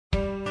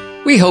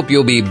We hope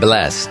you'll be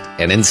blessed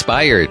and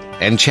inspired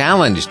and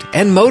challenged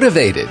and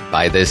motivated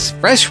by this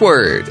fresh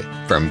word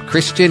from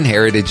Christian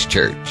Heritage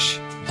Church.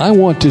 I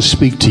want to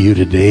speak to you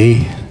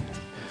today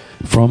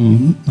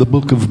from the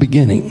book of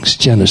beginnings,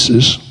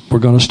 Genesis. We're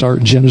going to start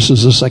in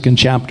Genesis, the second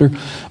chapter,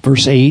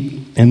 verse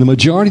 8. And the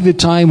majority of the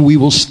time we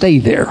will stay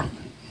there.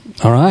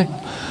 All right?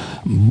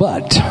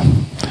 But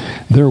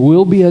there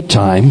will be a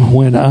time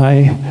when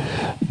I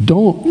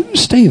don't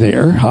stay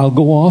there. I'll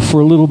go off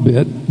for a little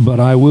bit, but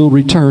I will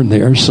return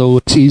there, so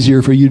it's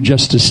easier for you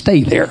just to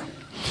stay there.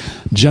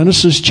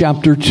 Genesis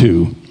chapter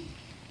 2.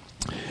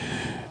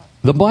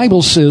 The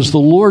Bible says the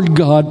Lord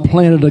God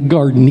planted a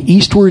garden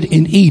eastward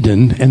in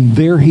Eden, and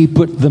there he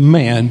put the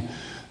man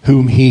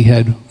whom he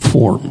had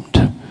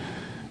formed.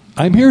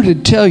 I'm here to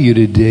tell you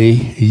today,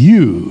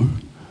 you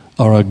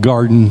are a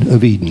Garden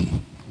of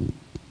Eden.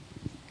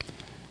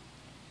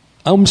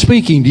 I'm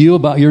speaking to you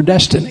about your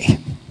destiny.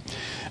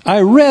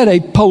 I read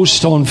a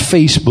post on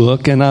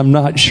Facebook, and I'm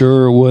not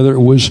sure whether it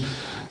was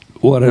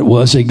what it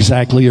was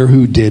exactly or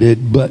who did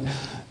it, but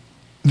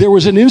there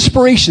was an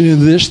inspiration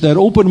in this that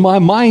opened my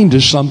mind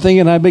to something,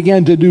 and I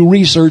began to do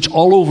research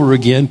all over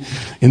again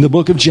in the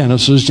book of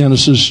Genesis,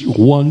 Genesis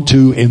 1,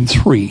 2, and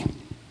 3.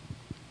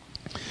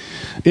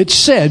 It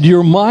said,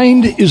 your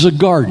mind is a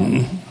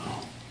garden.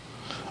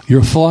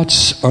 Your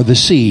thoughts are the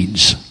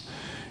seeds.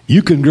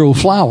 You can grow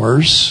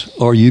flowers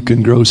or you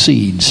can grow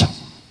seeds.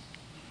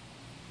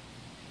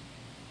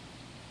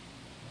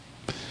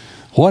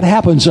 What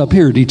happens up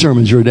here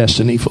determines your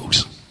destiny,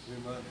 folks.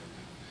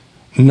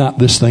 Not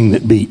this thing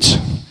that beats.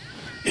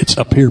 It's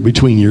up here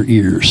between your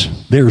ears.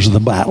 There's the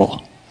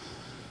battle.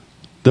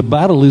 The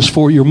battle is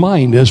for your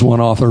mind, as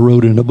one author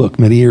wrote in a book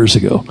many years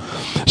ago.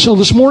 So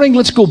this morning,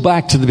 let's go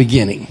back to the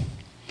beginning.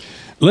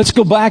 Let's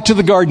go back to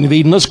the Garden of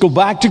Eden. Let's go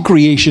back to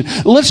creation.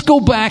 Let's go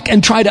back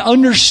and try to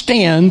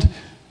understand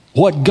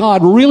what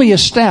God really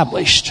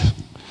established.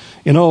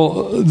 You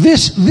know,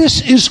 this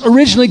is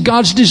originally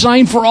God's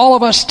design for all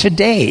of us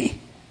today.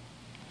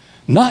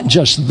 Not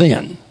just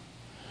then.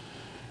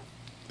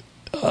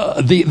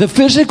 The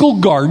physical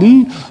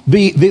garden,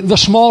 the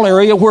small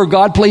area where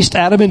God placed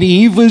Adam and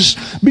Eve, was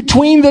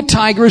between the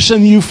Tigris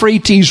and the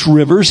Euphrates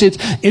rivers.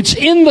 It's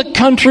in the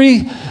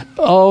country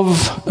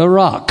of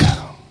Iraq.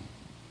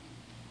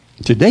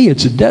 Today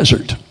it's a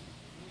desert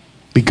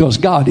because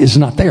God is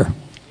not there.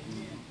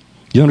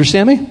 You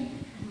understand me?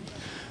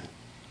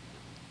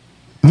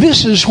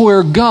 This is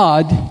where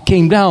God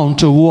came down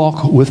to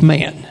walk with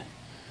man.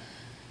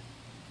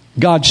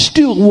 God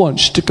still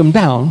wants to come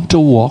down to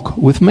walk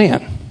with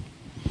man.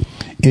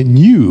 And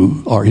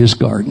you are his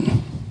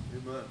garden.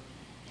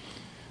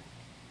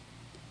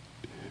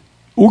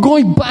 We're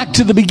going back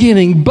to the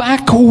beginning,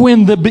 back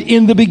when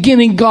in the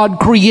beginning God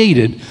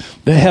created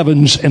the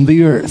heavens and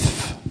the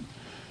earth.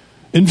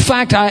 In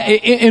fact,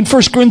 in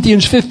 1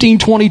 Corinthians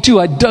 15:22,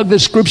 I dug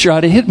this scripture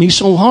out. It hit me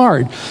so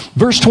hard.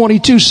 Verse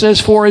 22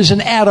 says, for as in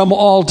Adam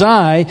all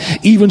die,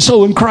 even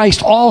so in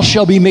Christ all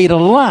shall be made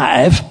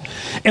alive.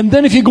 And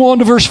then if you go on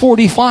to verse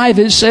 45,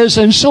 it says,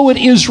 and so it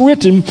is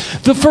written,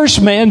 the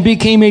first man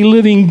became a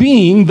living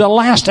being, the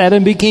last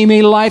Adam became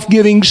a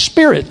life-giving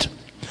spirit.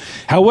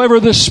 However,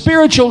 the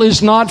spiritual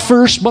is not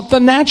first, but the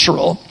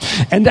natural,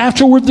 and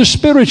afterward the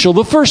spiritual.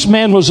 The first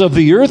man was of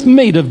the earth,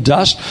 made of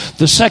dust.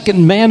 The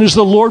second man is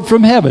the Lord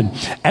from heaven.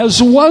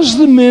 As was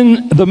the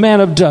man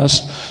of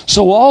dust,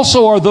 so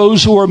also are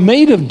those who are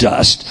made of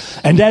dust.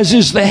 And as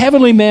is the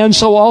heavenly man,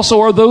 so also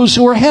are those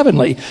who are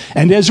heavenly.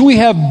 And as we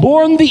have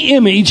borne the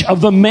image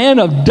of the man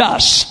of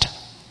dust,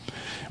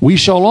 we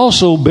shall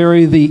also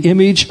bear the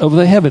image of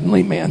the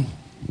heavenly man.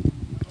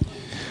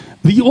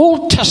 The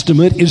Old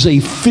Testament is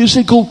a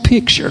physical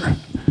picture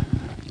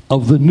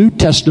of the New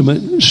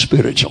Testament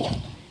spiritual.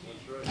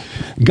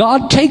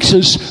 God takes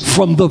us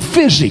from the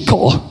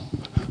physical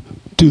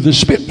to the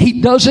spirit.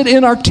 He does it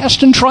in our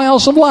tests and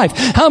trials of life.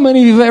 How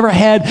many of you have ever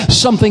had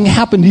something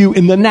happen to you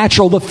in the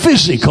natural, the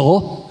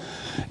physical,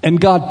 and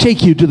God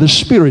take you to the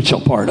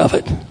spiritual part of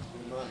it?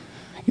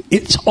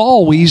 It's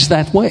always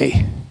that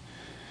way.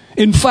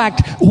 In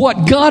fact,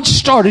 what God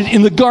started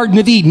in the Garden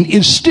of Eden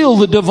is still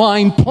the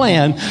divine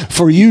plan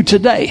for you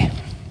today.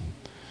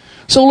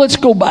 So let's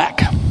go back.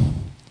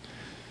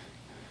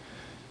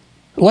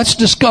 Let's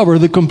discover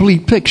the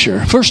complete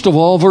picture. First of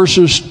all,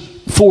 verses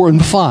 4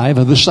 and 5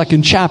 of the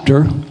second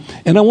chapter.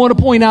 And I want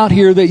to point out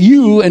here that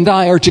you and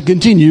I are to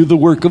continue the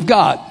work of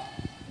God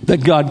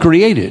that God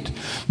created.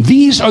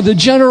 These are the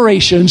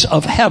generations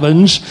of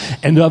heavens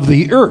and of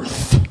the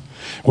earth.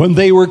 When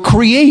they were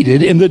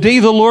created, in the day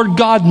the Lord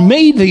God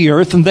made the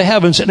earth and the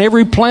heavens and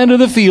every plant of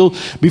the field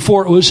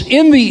before it was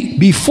in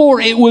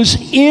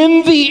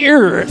the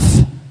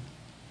earth,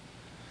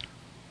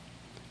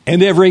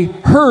 and every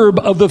herb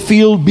of the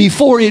field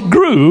before it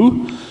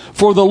grew,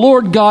 for the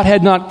Lord God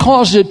had not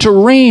caused it to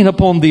rain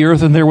upon the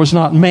earth, and there was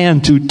not man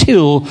to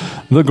till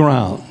the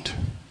ground.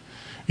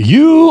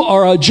 You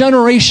are a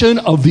generation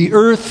of the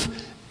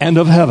earth and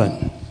of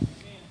heaven.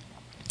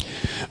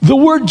 The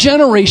word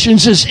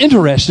generations is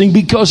interesting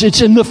because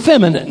it's in the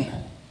feminine.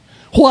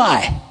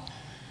 Why?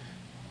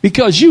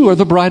 Because you are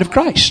the bride of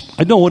Christ.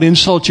 I don't want to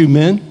insult you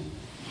men,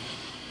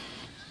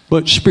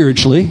 but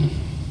spiritually,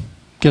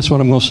 guess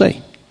what I'm going to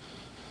say?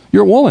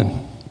 You're a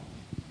woman.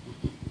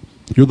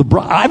 You're the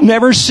bride. I've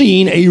never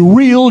seen a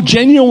real,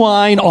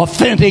 genuine,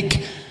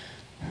 authentic...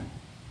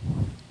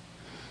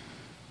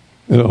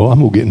 Oh, I'm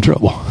going to get in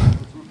trouble.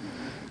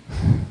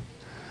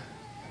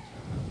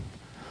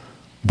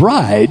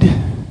 Bride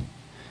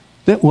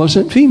that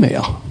wasn't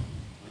female.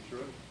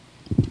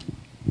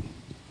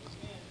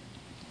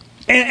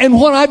 And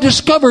what I've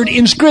discovered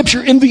in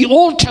Scripture, in the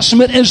Old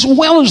Testament as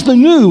well as the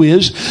New,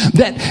 is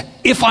that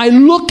if I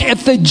look at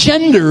the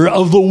gender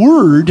of the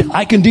word,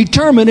 I can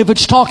determine if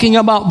it's talking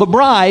about the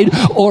bride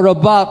or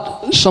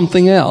about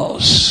something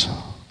else.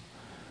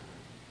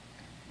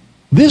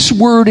 This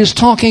word is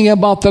talking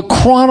about the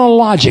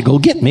chronological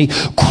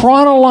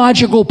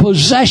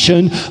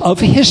possession of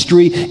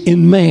history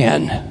in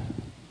man.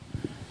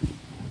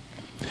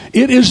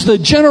 It is the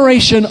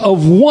generation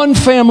of one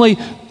family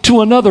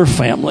to another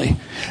family.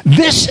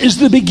 This is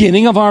the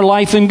beginning of our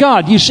life in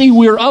God. You see,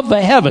 we're of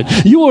the heaven.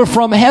 You are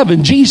from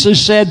heaven.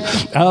 Jesus said,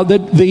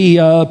 that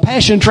the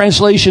Passion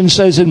Translation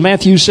says in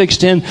Matthew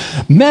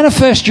 6:10,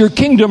 manifest your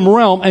kingdom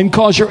realm and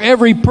cause your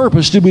every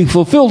purpose to be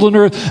fulfilled on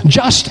earth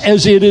just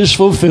as it is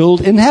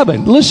fulfilled in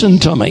heaven. Listen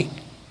to me.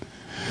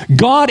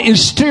 God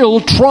is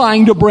still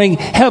trying to bring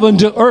heaven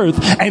to earth,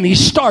 and He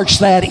starts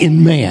that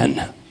in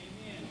man.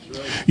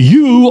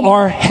 You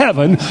are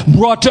heaven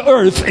brought to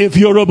earth if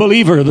you're a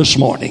believer this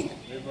morning.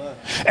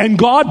 And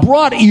God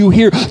brought you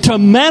here to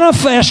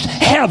manifest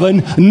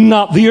heaven,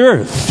 not the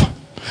earth.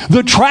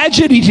 The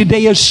tragedy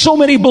today is so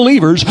many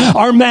believers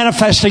are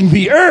manifesting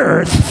the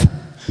earth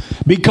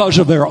because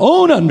of their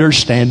own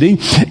understanding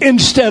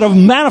instead of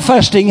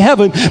manifesting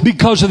heaven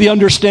because of the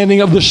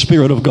understanding of the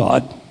Spirit of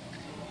God.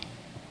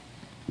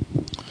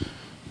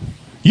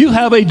 You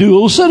have a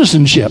dual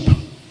citizenship.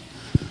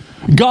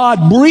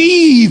 God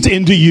breathed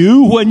into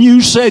you when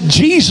you said,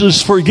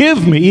 Jesus,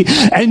 forgive me,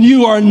 and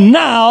you are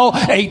now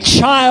a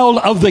child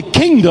of the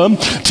kingdom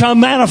to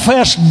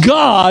manifest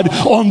God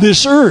on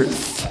this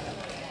earth.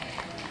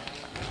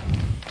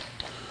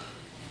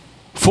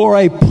 For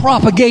a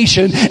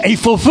propagation, a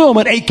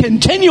fulfillment, a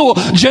continual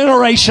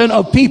generation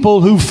of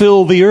people who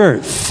fill the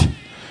earth.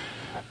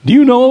 Do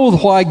you know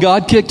why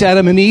God kicked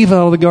Adam and Eve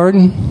out of the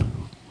garden?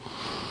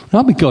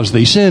 Not because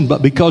they sinned,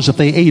 but because if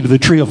they ate of the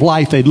tree of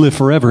life, they'd live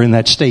forever in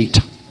that state.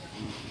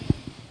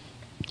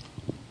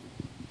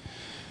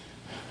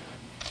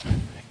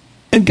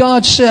 And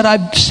God said,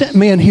 I've sent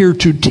man here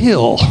to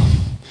till.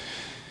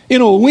 You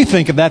know, when we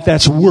think of that,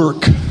 that's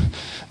work.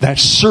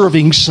 That's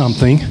serving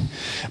something.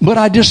 But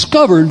I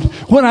discovered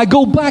when I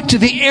go back to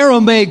the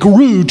Aramaic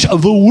root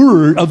of the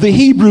word, of the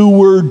Hebrew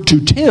word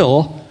to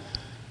till,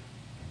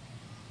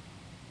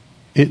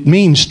 it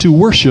means to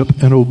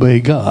worship and obey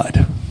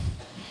God.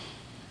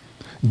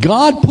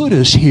 God put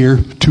us here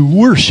to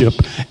worship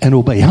and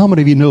obey. How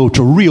many of you know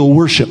to real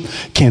worship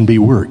can be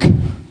work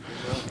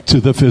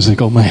to the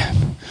physical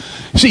man?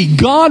 See,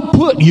 God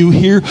put you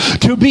here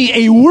to be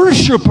a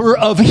worshiper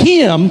of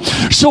Him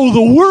so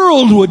the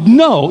world would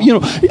know. You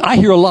know, I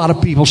hear a lot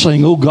of people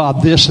saying, oh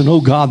God this and oh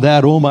God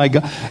that, oh my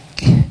God.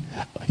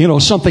 You know,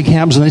 something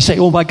happens and they say,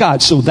 oh my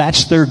God, so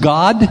that's their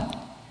God?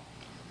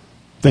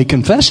 They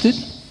confessed it.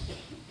 Do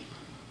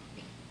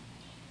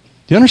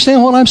you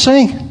understand what I'm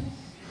saying?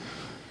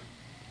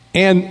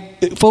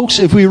 And folks,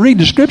 if we read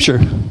the Scripture,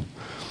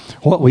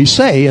 what we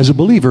say as a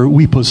believer,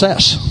 we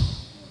possess.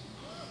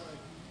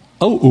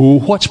 Oh,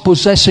 what's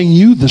possessing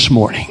you this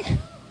morning?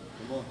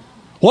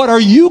 What are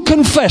you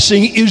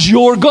confessing is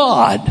your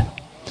God?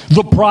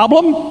 The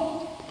problem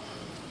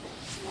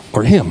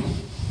or Him?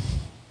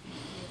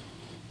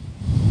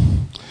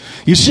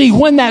 You see,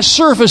 when that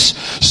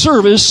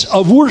service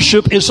of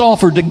worship is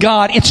offered to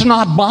God, it's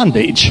not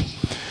bondage,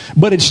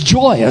 but it's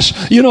joyous.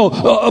 You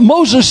know,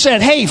 Moses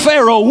said, hey,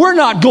 Pharaoh, we're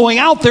not going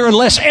out there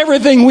unless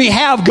everything we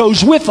have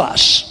goes with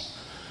us.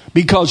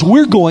 Because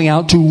we're going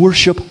out to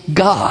worship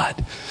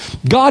God.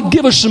 God,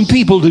 give us some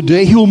people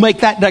today who will make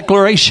that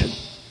declaration.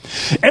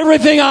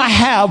 Everything I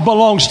have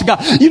belongs to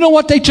God. You know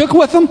what they took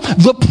with them?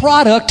 The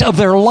product of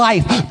their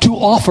life to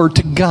offer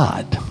to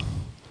God.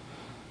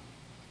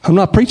 I'm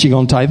not preaching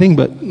on tithing,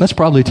 but that's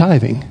probably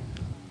tithing.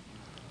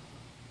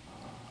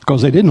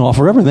 Because they didn't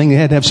offer everything. They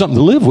had to have something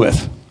to live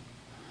with.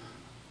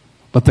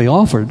 But they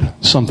offered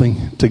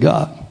something to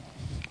God.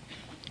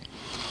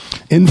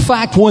 In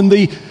fact, when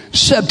the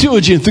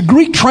Septuagint, the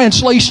Greek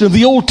translation of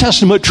the Old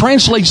Testament,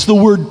 translates the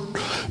word,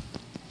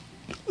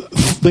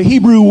 the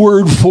Hebrew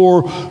word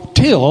for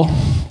till,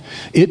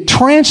 it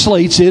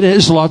translates it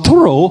as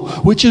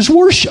laturo, which is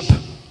worship.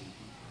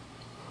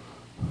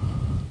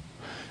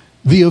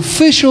 The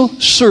official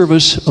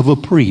service of a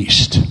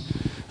priest.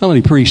 How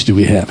many priests do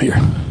we have here?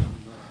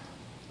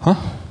 Huh?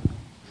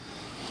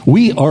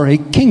 We are a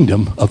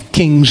kingdom of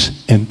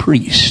kings and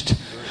priests.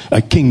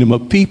 A kingdom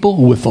of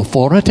people with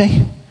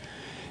authority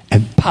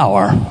and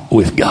power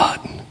with God.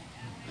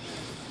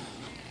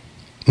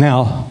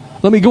 Now,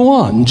 let me go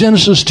on.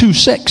 Genesis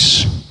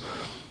 2:6.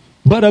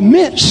 But a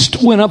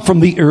mist went up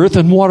from the earth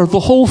and watered the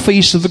whole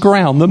face of the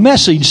ground. The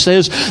Message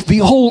says the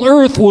whole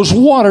earth was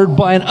watered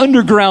by an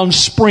underground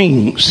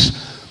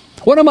springs.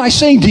 What am I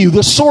saying to you?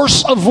 The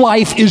source of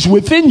life is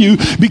within you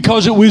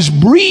because it was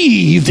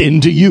breathed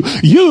into you.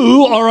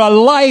 You are a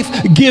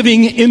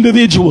life-giving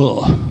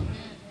individual.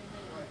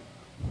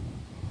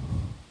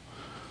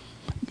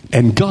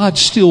 And God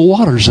still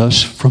waters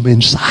us from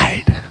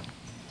inside.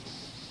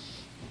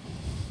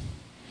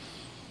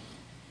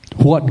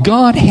 What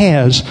God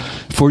has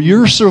for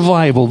your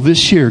survival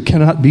this year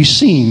cannot be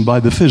seen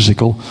by the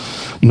physical,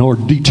 nor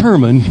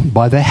determined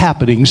by the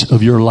happenings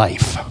of your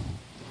life.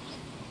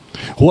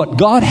 What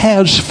God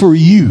has for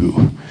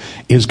you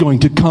is going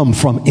to come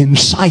from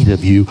inside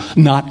of you,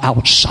 not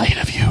outside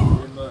of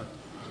you.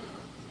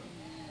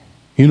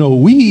 You know,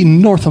 we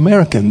North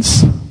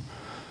Americans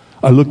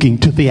are looking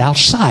to the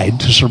outside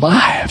to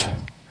survive.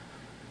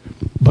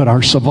 But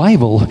our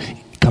survival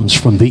comes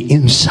from the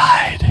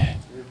inside.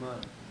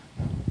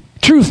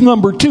 Truth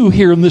number 2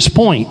 here in this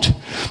point.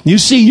 You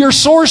see, your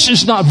source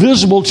is not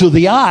visible to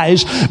the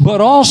eyes,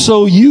 but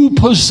also you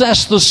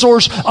possess the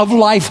source of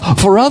life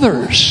for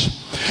others.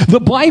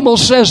 The Bible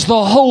says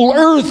the whole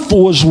earth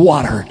was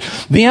watered.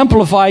 The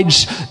Amplified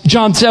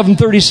John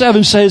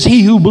 7:37 says,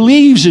 he who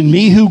believes in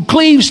me, who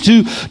cleaves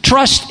to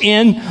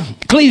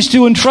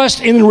and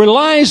trust in and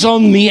relies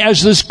on me,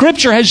 as the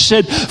scripture has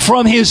said,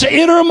 from his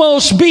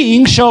innermost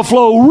being shall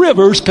flow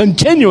rivers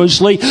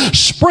continuously,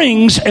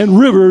 springs and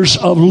rivers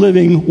of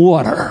living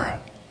water.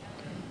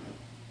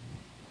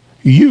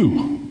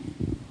 You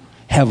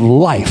have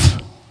life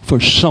for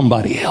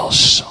somebody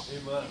else.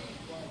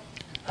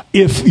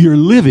 If you're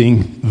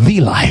living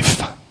the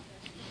life.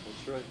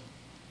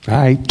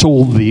 I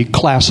told the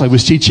class I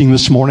was teaching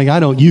this morning, I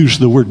don't use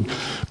the word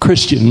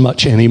Christian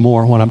much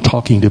anymore when I'm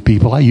talking to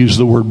people. I use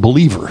the word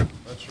believer.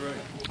 That's right.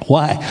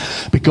 Why?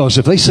 Because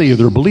if they say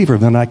they're a believer,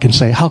 then I can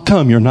say, how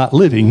come you're not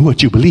living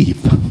what you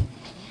believe?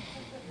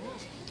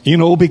 You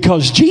know,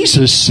 because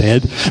Jesus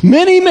said,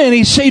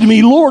 many say to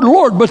me, Lord,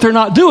 Lord, but they're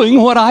not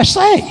doing what I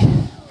say.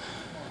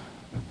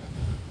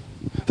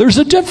 There's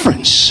a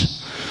difference.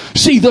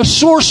 See, the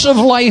source of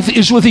life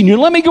is within you.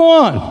 Let me go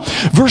on.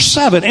 Verse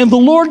 7, and the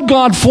Lord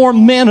God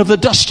formed man of the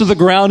dust of the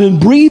ground and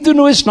breathed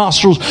into his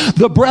nostrils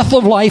the breath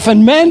of life,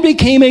 and man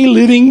became a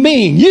living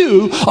being.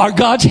 You are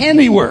God's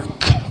handiwork.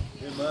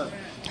 Amen.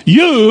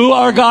 You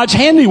are God's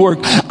handiwork.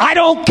 I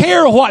don't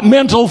care what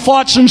mental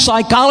thoughts and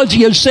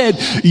psychology have said.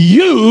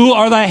 You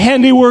are the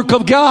handiwork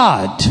of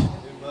God.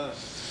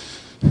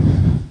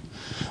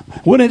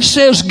 When it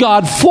says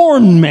God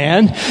formed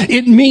man,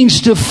 it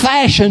means to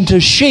fashion, to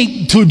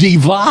shape, to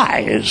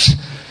devise.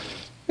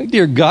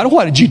 Dear God,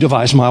 why did you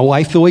devise my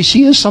wife the way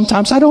she is?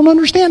 Sometimes I don't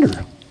understand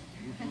her.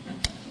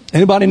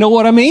 Anybody know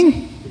what I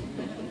mean?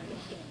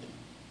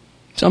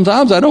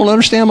 Sometimes I don't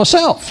understand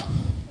myself.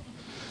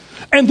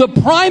 And the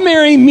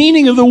primary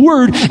meaning of the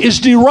word is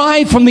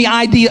derived from the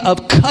idea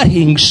of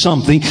cutting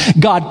something.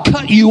 God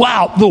cut you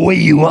out the way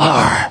you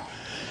are,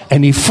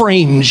 and He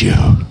frames you.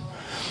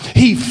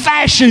 He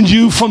fashioned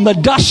you from the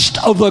dust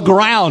of the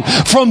ground,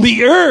 from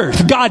the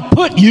earth. God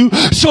put you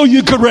so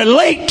you could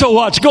relate to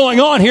what's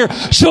going on here,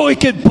 so He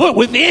could put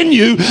within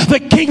you the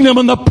kingdom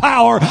and the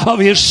power of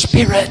His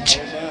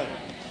Spirit.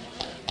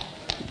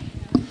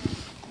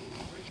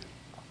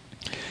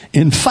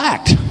 In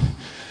fact,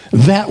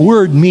 that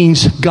word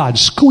means God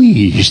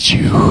squeezed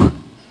you.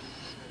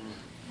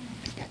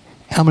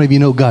 How many of you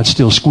know God's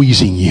still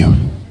squeezing you?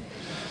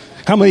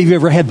 How many of you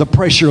ever had the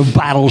pressure of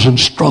battles and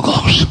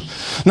struggles,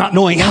 not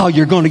knowing how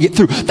you're going to get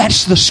through?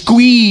 That's the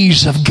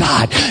squeeze of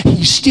God.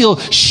 He's still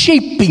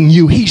shaping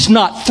you. He's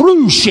not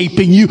through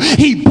shaping you.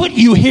 He put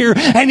you here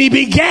and He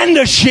began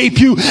to shape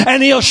you,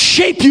 and He'll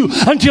shape you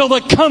until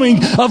the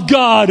coming of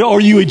God, or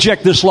you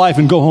eject this life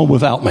and go home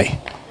without me.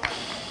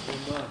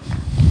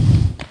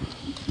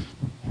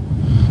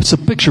 It's a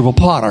picture of a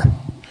potter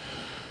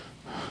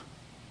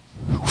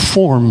who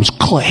forms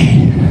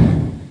clay.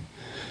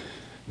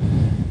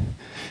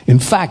 In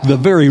fact, the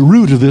very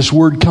root of this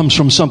word comes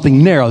from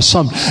something narrow,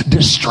 some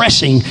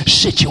distressing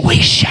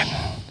situation.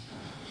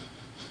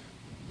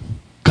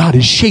 God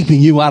is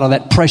shaping you out of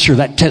that pressure,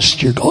 that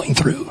test you're going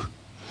through.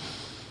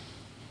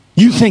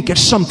 You think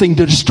it's something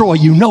to destroy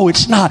you. No,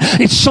 it's not.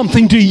 It's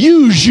something to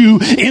use you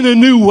in a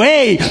new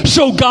way.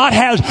 So God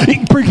has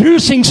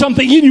producing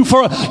something in you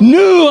for a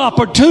new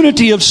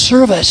opportunity of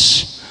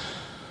service.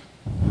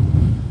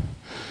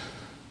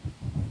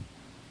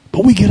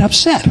 But we get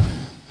upset.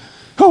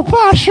 Oh,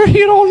 Pastor,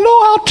 you don't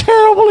know how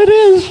terrible it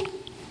is.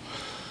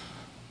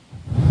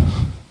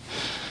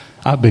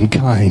 I've been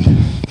kind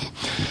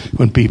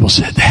when people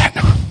said that.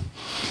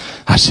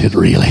 I said,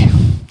 really?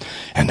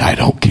 And I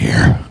don't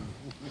care.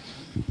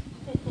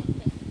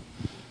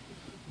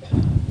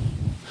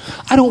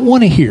 I don't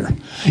want to hear.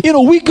 You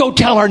know, we go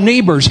tell our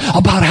neighbors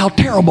about how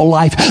terrible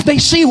life. They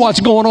see what's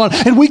going on,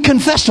 and we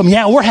confess to them,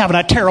 yeah, we're having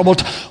a terrible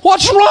time.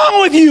 What's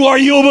wrong with you? Are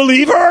you a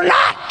believer or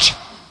not?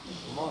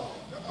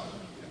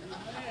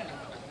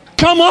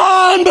 Come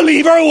on,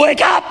 believer,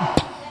 wake up.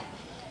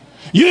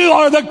 You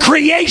are the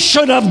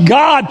creation of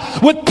God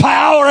with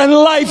power and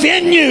life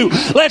in you.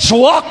 Let's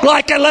walk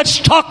like it, let's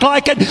talk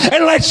like it,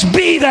 and let's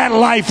be that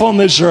life on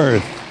this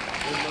earth.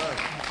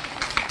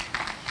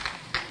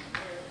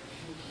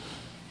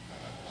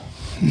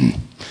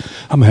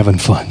 I'm having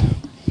fun.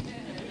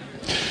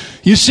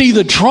 You see,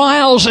 the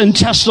trials and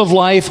tests of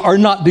life are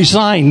not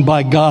designed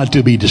by God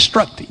to be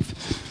destructive,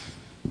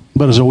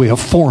 but as a way of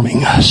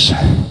forming us,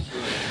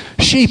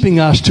 shaping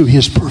us to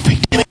His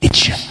perfect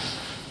image.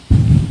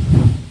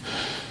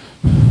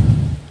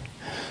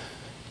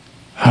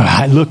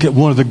 I look at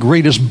one of the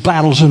greatest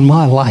battles in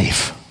my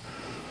life.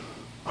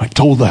 I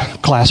told the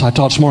class I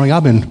taught this morning,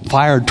 I've been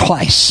fired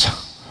twice.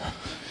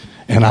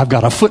 And I've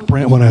got a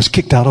footprint when I was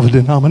kicked out of a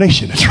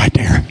denomination. It's right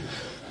there.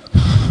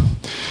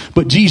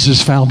 But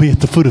Jesus found me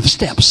at the foot of the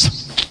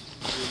steps.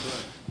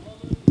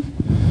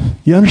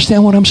 You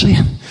understand what I'm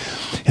saying?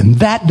 And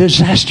that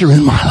disaster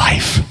in my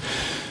life,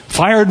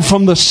 fired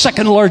from the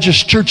second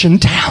largest church in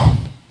town,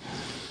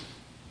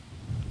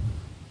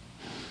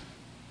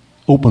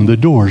 opened the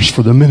doors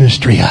for the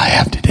ministry I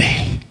have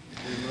today.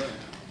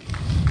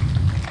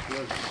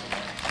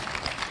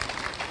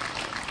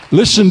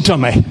 Listen to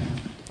me.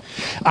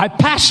 I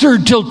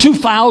pastored till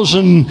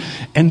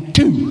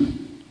 2002.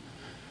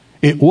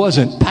 It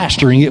wasn't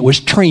pastoring, it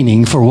was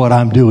training for what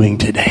I'm doing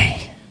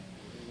today.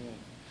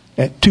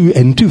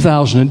 In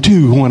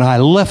 2002, when I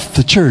left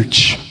the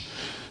church,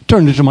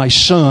 turned it to my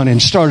son,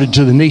 and started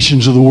to the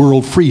nations of the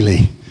world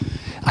freely,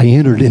 I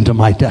entered into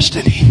my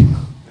destiny.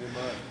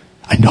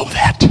 I know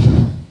that.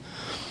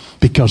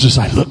 Because as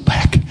I look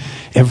back,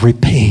 every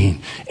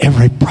pain,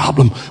 every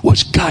problem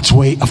was God's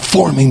way of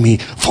forming me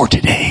for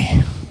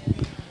today.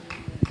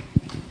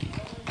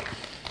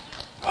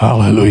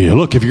 Hallelujah.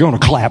 Look, if you're going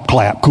to clap,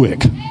 clap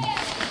quick.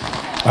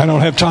 I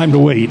don't have time to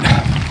wait.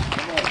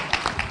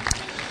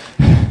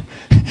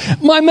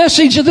 My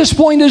message at this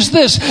point is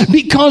this: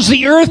 because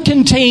the earth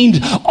contained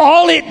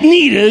all it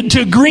needed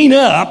to green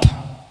up,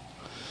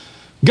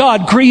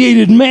 God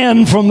created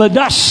man from the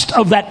dust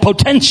of that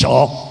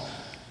potential.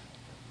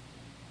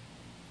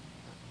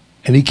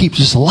 And He keeps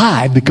us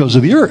alive because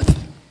of the earth.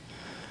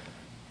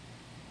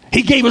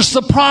 He gave us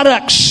the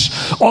products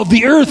of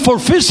the earth for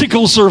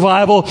physical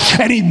survival,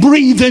 and He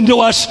breathed into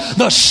us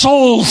the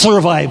soul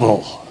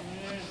survival.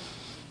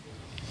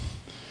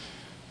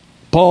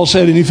 Paul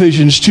said in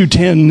Ephesians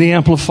 2:10, the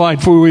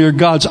Amplified, for we are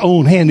God's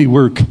own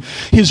handiwork,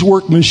 His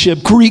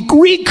workmanship,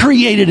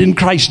 recreated in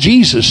Christ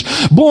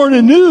Jesus, born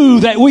anew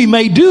that we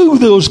may do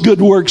those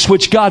good works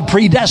which God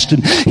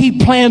predestined. He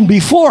planned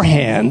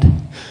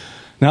beforehand.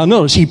 Now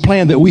notice, He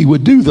planned that we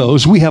would do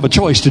those. We have a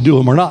choice to do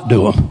them or not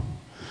do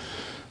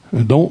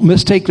them. Don't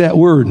mistake that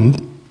word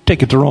and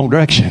take it the wrong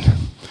direction.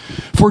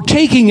 For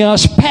taking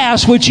us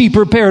past which He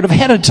prepared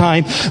ahead of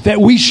time that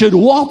we should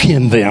walk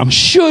in them.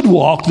 Should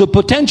walk. The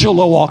potential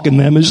to walk in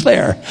them is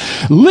there.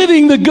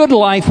 Living the good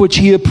life which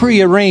He had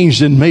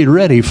prearranged and made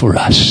ready for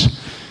us.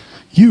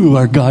 You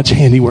are God's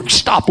handiwork.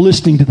 Stop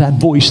listening to that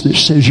voice that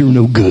says you're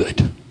no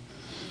good.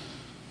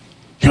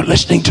 You're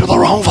listening to the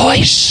wrong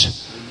voice.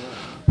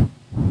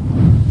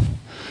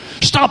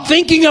 Stop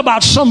thinking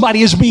about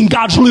somebody as being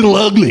God's little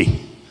ugly.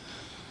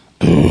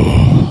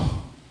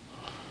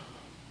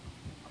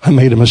 I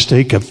made a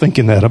mistake of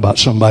thinking that about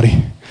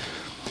somebody.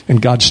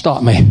 And God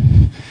stopped me.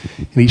 And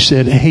He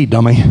said, hey,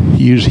 dummy.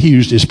 He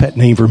used His pet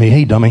name for me.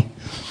 Hey, dummy.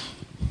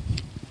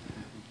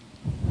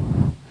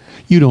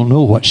 You don't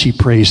know what she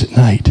prays at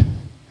night.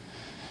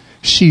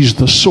 She's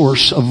the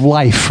source of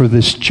life for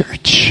this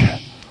church.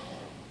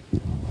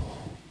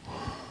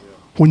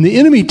 When the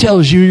enemy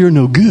tells you you're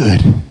no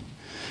good,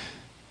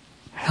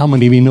 how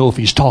many of you know if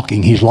he's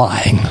talking, he's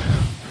lying?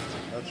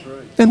 That's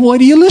right. Then why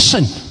do you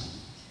listen?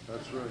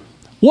 That's right.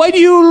 Why do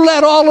you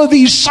let all of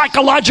these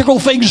psychological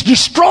things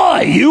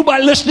destroy you by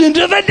listening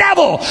to the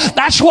devil?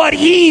 That's what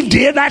Eve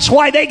did. That's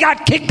why they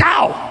got kicked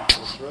out.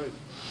 That's right.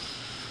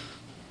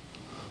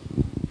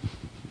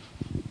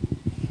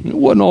 It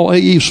wasn't all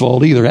Eve's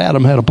fault either.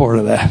 Adam had a part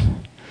of that.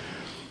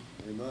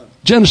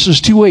 Genesis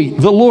 2:8,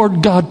 the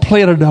Lord God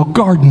planted a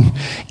garden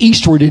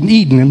eastward in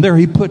Eden, and there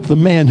He put the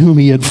man whom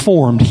He had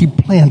formed. He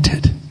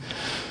planted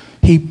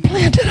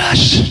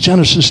us.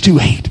 Genesis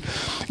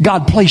 2:8.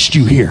 God placed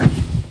you here.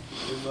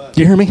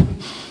 Do you hear me?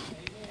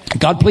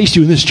 God placed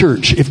you in this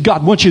church. If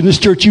God wants you in this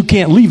church, you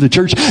can't leave the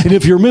church. And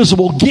if you're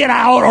miserable, get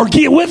out or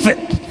get with it.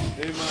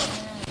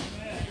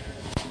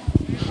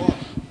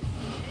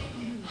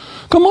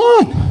 Come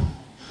on.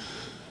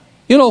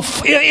 You know,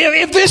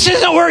 if this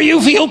isn't where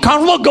you feel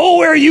comfortable, go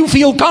where you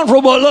feel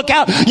comfortable. Look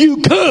out, you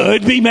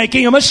could be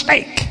making a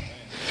mistake.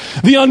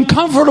 The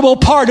uncomfortable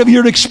part of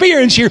your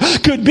experience here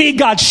could be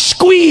God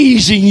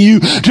squeezing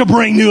you to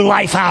bring new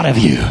life out of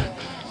you.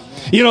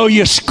 You know,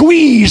 you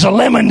squeeze a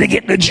lemon to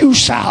get the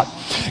juice out.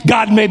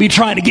 God may be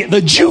trying to get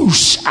the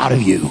juice out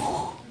of you.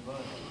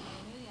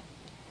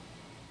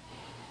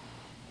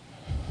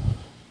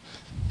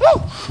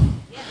 Woo.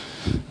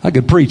 I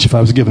could preach if I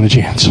was given a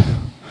chance.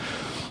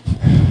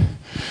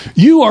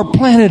 You are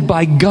planted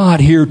by God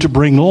here to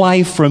bring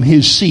life from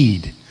His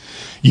seed.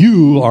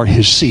 You are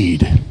His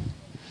seed.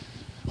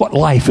 what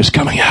life is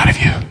coming out of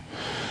you.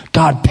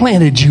 God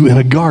planted you in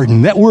a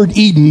garden. That word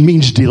Eden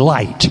means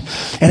delight.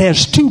 It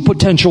has two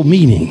potential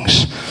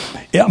meanings.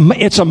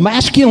 It's a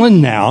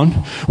masculine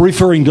noun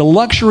referring to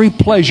luxury,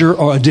 pleasure,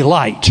 or a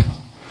delight.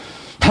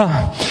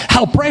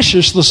 How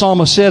precious, the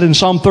psalmist said in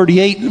Psalm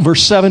 38,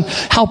 verse 7,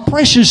 how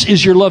precious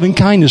is your loving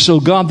kindness, O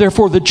God.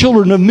 Therefore the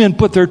children of men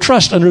put their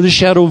trust under the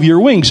shadow of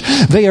your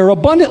wings. They are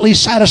abundantly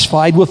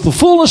satisfied with the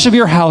fullness of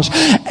your house,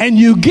 and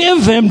you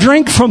give them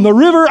drink from the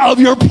river of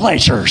your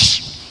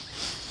pleasures.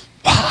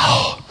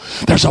 Wow.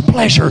 There's a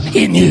pleasure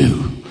in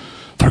you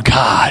for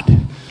God,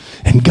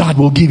 and God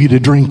will give you to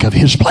drink of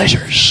His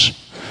pleasures.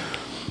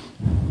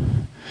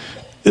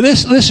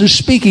 This is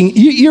speaking.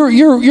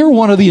 You're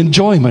one of the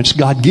enjoyments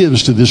God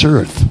gives to this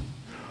earth.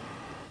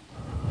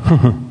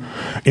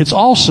 It's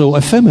also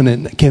a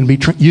feminine, can be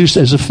used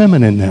as a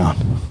feminine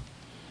noun.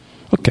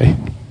 Okay.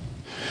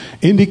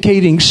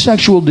 Indicating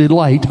sexual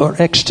delight or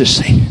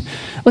ecstasy.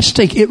 Let's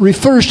take it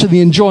refers to the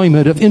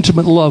enjoyment of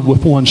intimate love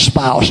with one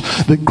spouse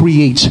that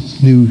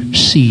creates new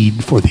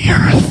seed for the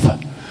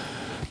earth.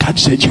 God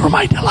said, "You are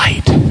my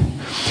delight.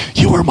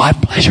 You are my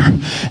pleasure,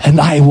 and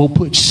I will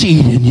put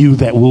seed in you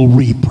that will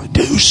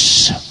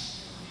reproduce."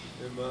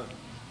 Amen.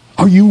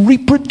 Are you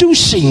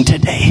reproducing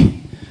today?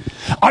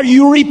 Are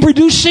you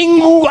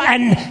reproducing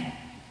an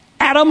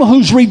Adam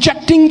who's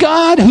rejecting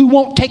God, who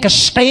won't take a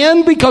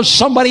stand because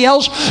somebody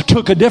else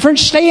took a different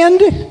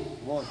stand?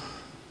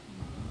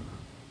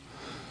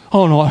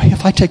 Oh no,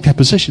 if I take that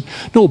position,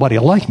 nobody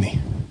will like me.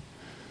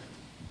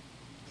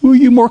 Who are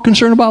you more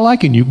concerned about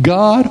liking you,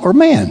 God or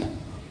man?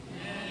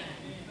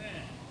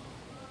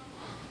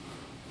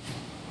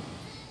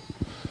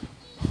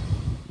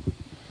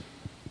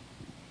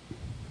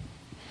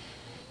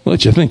 I'll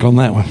let you think on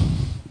that one.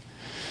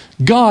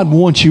 God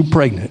wants you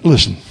pregnant.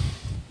 Listen,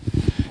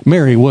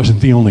 Mary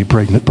wasn't the only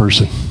pregnant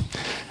person.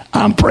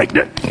 I'm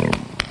pregnant.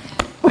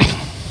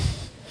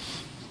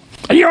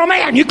 You're a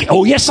man.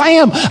 Oh, yes, I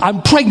am.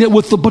 I'm pregnant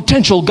with the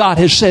potential God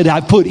has said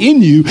I've put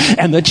in you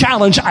and the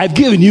challenge I've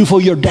given you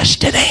for your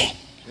destiny.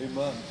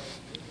 Amen.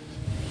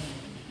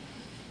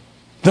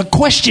 The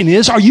question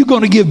is, are you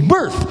going to give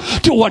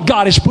birth to what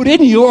God has put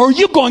in you, or are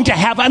you going to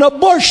have an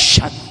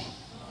abortion?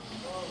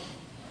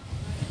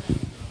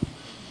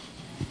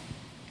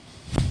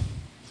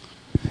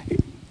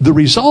 The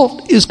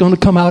result is going to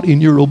come out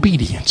in your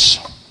obedience.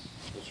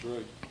 That's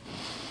right.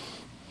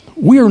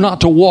 We are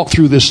not to walk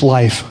through this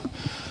life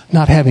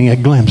not having a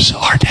glimpse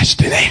of our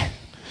destiny.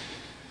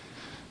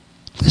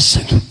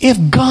 Listen,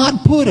 if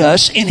God put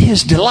us in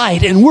His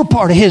delight and we're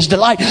part of His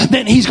delight,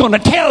 then He's going to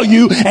tell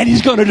you and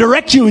He's going to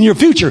direct you in your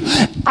future.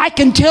 I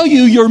can tell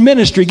you your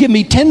ministry. Give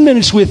me 10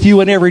 minutes with you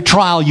in every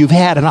trial you've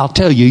had, and I'll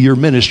tell you your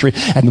ministry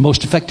and the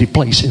most effective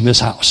place in this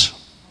house.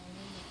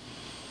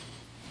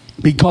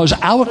 Because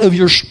out of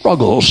your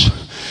struggles,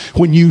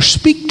 when you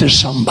speak to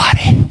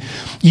somebody,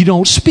 you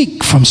don't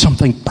speak from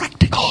something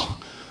practical.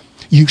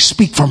 You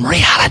speak from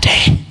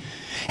reality.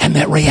 And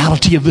that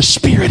reality of the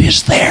Spirit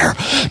is there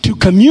to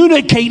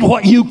communicate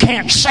what you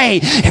can't say.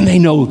 And they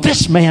know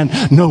this man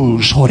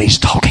knows what he's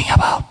talking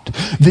about.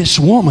 This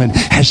woman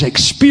has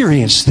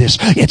experienced this.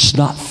 It's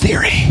not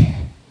theory.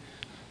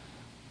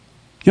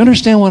 You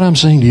understand what I'm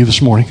saying to you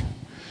this morning?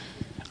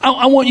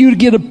 I want you to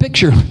get a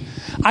picture.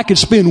 I could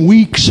spend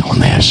weeks on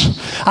this.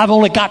 I've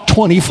only got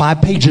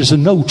 25 pages of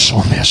notes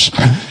on this.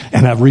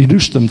 And I've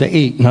reduced them to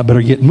 8. And I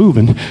better get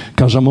moving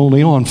because I'm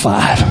only on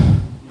 5.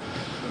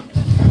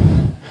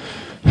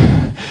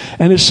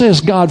 And it says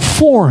God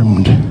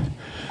formed.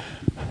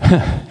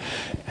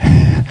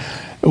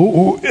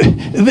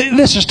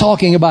 This is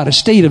talking about a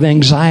state of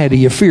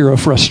anxiety, a fear, of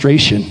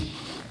frustration.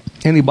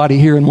 Anybody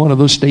here in one of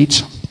those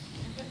states?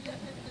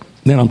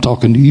 Then I'm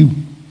talking to you.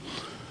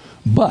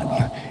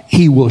 But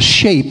He will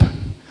shape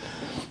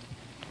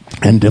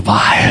and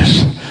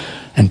devise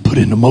and put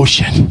into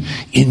motion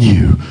in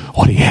you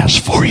what He has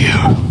for you.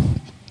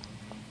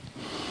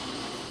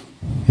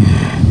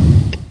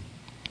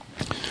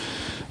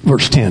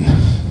 Verse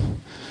 10.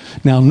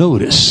 Now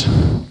notice,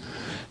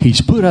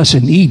 He's put us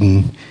in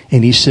Eden,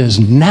 and He says,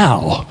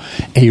 now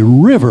a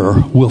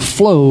river will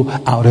flow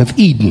out of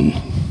Eden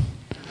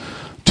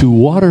to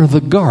water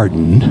the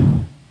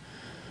garden,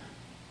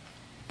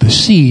 the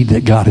seed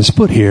that God has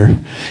put here,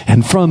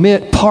 and from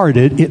it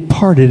parted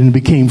and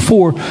became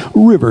 4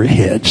 river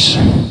heads.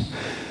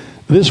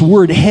 This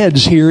word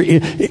heads here,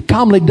 it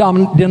commonly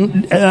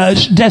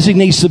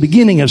designates the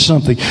beginning of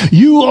something.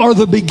 You are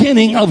the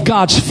beginning of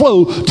God's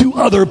flow to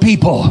other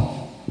people.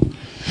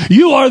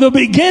 You are the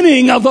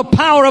beginning of the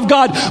power of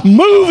God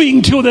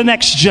moving to the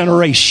next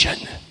generation,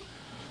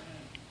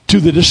 to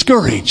the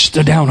discouraged,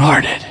 the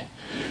downhearted.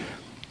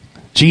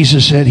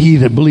 Jesus said, he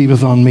that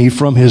believeth on me,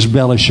 from his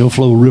belly shall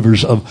flow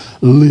rivers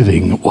of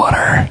living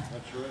water.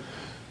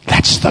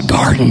 That's the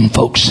garden,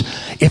 folks.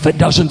 If it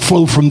doesn't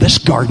flow from this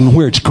garden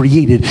where it's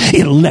created,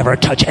 it'll never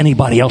touch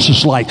anybody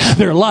else's life.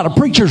 There are a lot of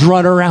preachers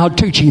running around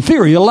teaching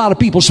theory, a lot of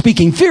people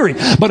speaking theory,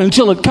 but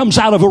until it comes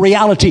out of a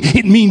reality,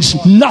 it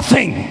means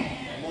nothing.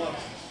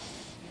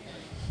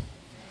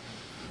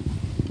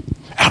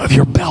 Out out of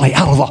your belly,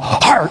 out of the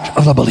heart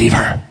of the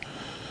believer,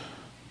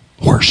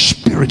 where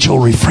spiritual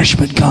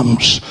refreshment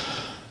comes.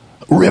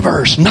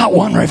 Rivers, not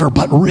one river,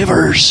 but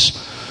rivers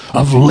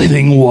of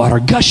living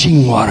water,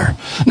 gushing water.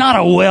 Not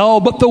a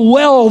well, but the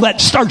well that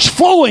starts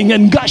flowing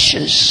and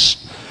gushes.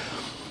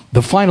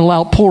 The final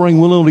outpouring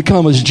will only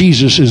come as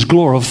Jesus is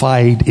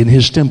glorified in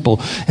his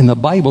temple. And the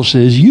Bible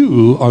says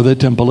you are the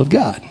temple of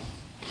God.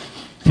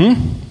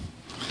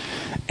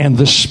 And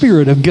the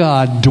Spirit of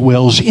God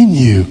dwells in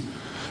you.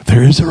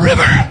 There is a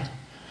river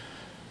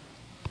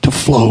to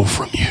flow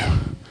from you.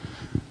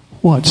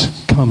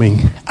 What's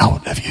coming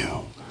out of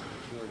you?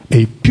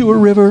 A pure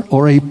river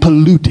or a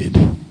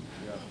polluted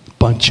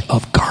bunch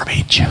of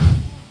garbage?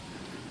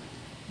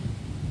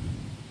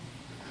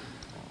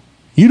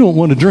 You don't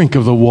want to drink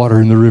of the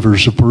water in the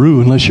rivers of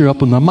Peru unless you're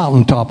up on the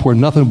mountaintop where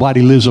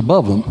nobody lives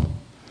above them.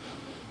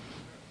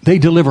 They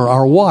deliver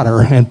our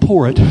water and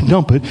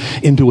dump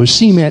it into a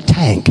cement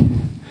tank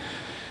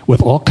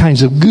with all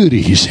kinds of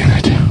goodies in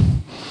it.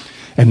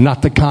 And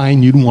not the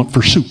kind you'd want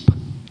for soup.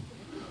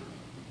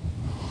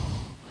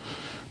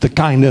 The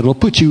kind that'll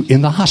put you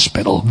in the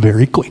hospital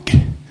very quick.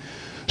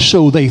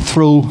 So they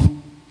throw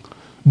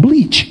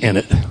bleach in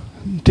it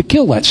to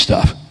kill that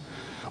stuff.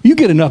 You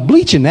get enough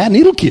bleach in that and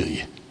it'll kill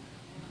you.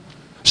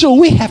 So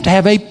we have to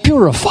have a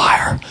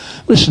purifier.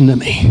 Listen to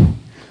me.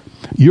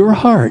 Your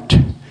heart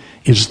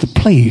is the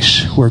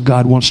place where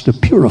God wants to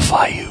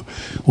purify you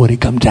when he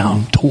comes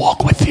down to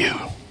walk with you.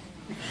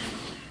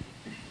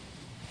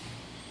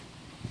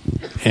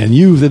 And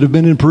you that have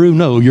been in Peru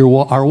know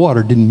our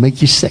water didn't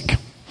make you sick.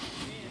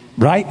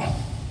 Right?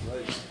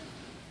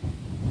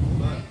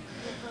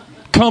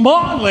 Come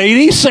on,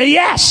 ladies, say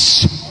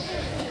yes.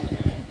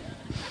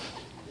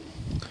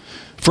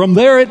 From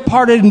there it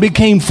parted and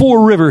became 4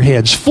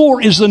 riverheads.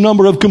 4 is the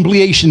number of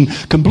completion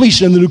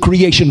in the new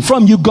creation.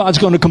 From you, God's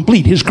going to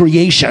complete his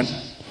creation.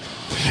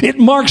 It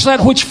marks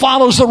that which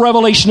follows the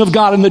revelation of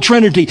God in the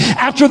Trinity.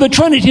 After the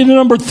Trinity, the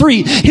number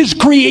 3, his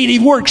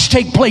creative works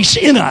take place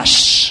in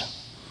us.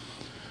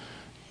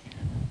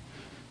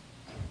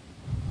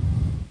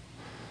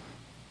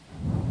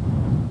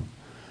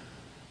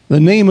 The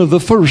name of the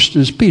first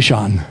is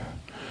Pishon,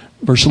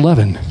 verse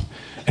 11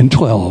 and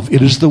 12.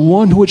 It is the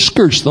one which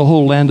skirts the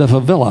whole land of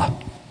Havilah,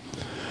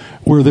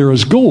 where there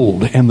is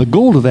gold, and the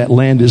gold of that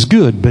land is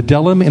good.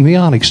 Bdellium and the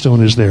onyx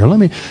stone is there. Let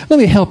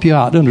me help you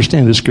out to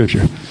understand this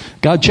scripture.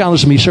 God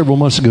challenged me several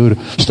months ago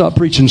to stop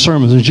preaching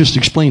sermons and just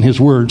explain his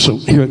word. So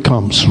here it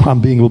comes. I'm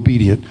being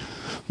obedient.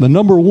 The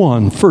number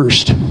 1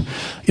 first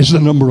is the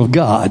number of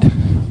God.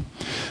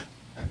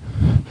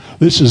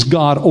 This is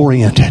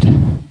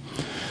God-oriented.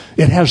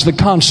 It has the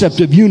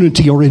concept of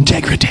unity or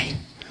integrity.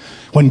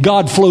 When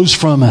God flows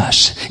from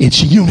us,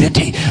 it's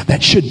unity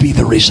that should be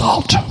the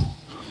result.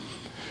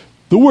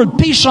 The word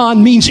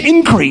Pishon means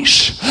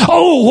increase.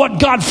 Oh,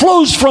 what God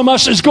flows from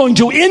us is going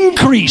to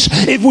increase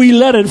if we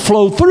let it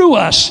flow through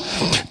us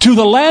to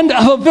the land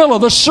of Havilah,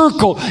 the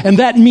circle. And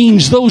that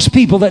means those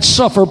people that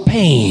suffer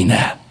pain.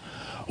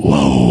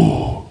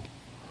 Whoa.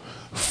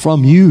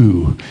 From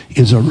you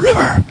is a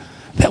river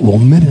that will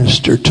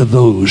minister to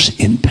those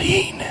in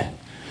pain,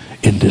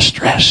 in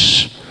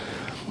distress.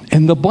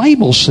 And the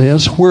Bible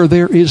says where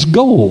there is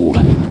gold.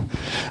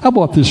 I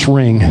bought this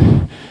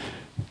ring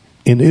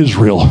in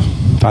Israel,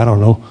 I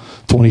don't know,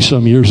 20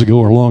 some years ago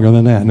or longer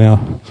than that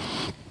now.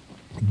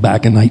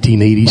 Back in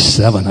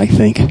 1987, I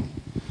think.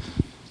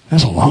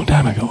 That's a long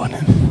time ago,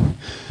 wasn't it?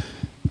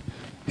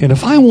 And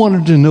if I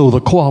wanted to know the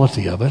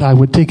quality of it, I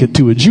would take it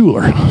to a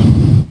jeweler.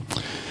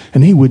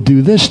 And he would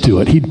do this to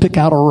it. He'd pick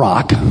out a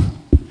rock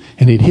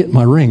and he'd hit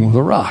my ring with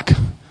a rock.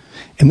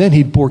 And then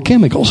he'd pour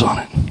chemicals on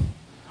it.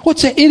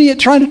 What's that idiot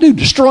trying to do?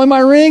 Destroy my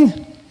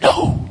ring?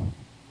 No.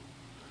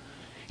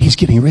 He's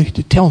getting ready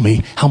to tell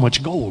me how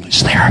much gold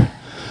is there.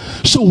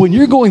 So when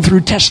you're going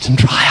through tests and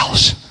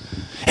trials,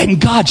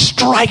 and God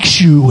strikes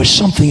you with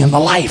something in the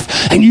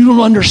life, and you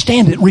don't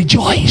understand it,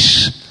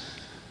 rejoice.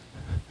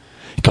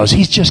 Because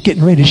he's just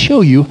getting ready to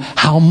show you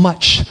how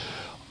much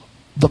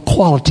the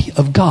quality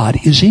of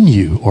God is in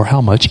you, or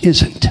how much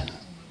isn't.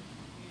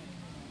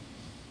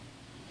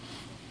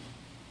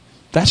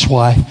 That's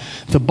why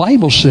the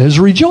Bible says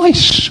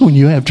rejoice when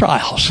you have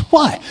trials.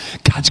 Why?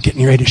 God's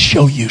getting ready to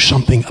show you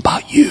something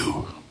about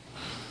you.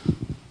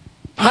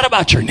 Not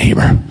about your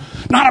neighbor.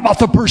 Not about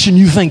the person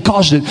you think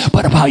caused it,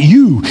 but about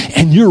you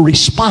and your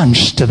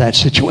response to that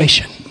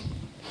situation.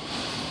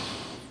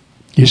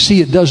 You see,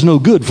 it does no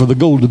good for the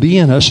gold to be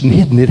in us and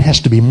hidden. It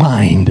has to be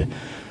mined.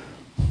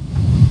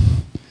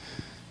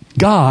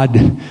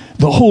 God,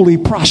 the holy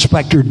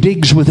prospector,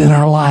 digs within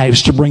our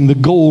lives to bring the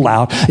gold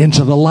out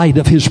into the light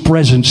of his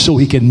presence so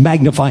he can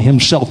magnify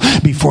himself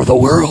before the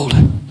world.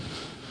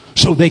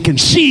 So they can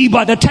see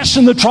by the test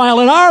and the trial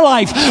in our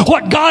life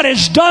what God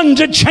has done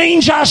to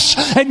change us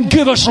and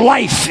give us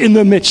life in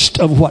the midst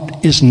of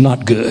what is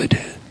not good.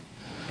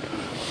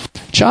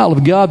 Child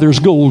of God, there's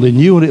gold in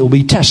you and it will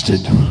be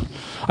tested.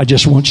 I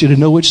just want you to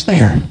know it's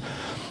there.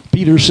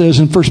 Peter says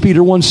in 1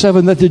 Peter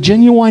 1:7 that the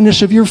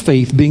genuineness of your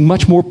faith, being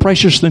much more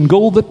precious than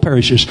gold that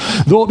perishes,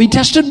 though it be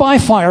tested by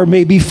fire,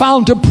 may be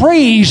found to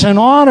praise and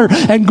honor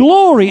and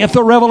glory at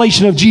the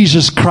revelation of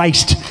Jesus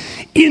Christ.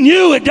 In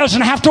you, it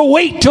doesn't have to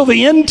wait till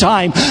the end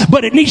time,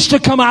 but it needs to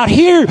come out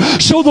here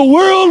so the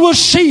world will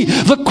see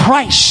the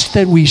Christ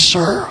that we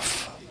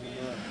serve.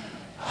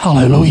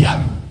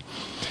 Hallelujah.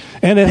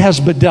 And it has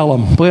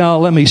bdellium. Well,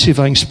 let me see if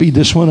I can speed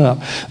this one up.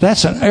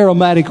 That's an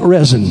aromatic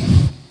resin.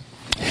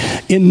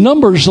 In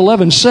Numbers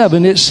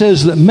 11:7, it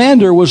says that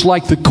mandar was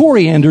like the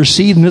coriander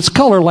seed and its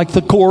color like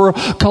the color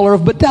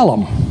of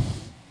bdellium.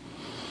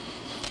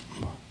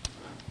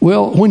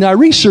 Well, when I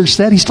researched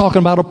that, he's talking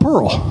about a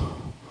pearl.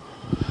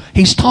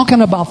 He's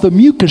talking about the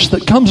mucus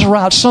that comes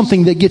around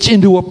something that gets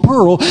into a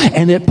pearl,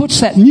 and it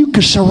puts that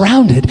mucus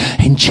around it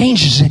and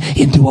changes it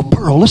into a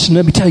pearl. Listen,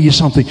 let me tell you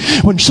something.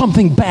 When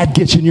something bad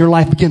gets in your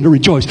life, begin to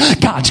rejoice.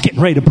 God's getting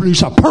ready to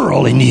produce a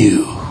pearl in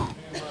you.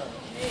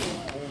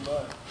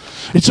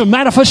 It's a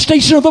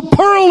manifestation of the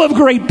pearl of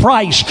great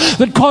price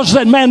that caused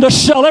that man to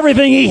sell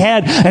everything he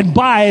had and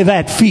buy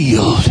that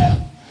field.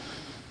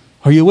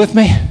 Are you with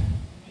me?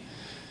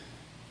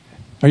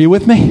 Are you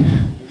with me?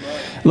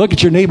 Look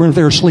at your neighbor if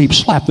they're asleep.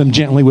 Slap them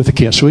gently with a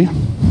kiss, will you?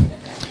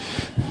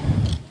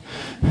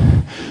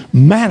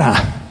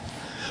 Manna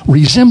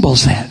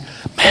resembles that.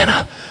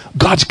 Manna.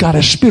 God's got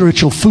a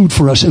spiritual food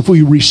for us. If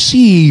we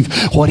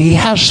receive what He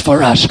has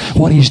for us,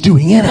 what He's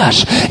doing in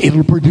us,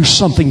 it'll produce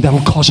something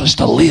that'll cause us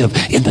to live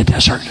in the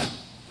desert.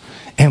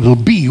 And it'll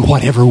be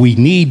whatever we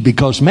need,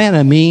 because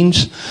manna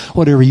means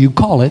whatever you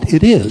call it,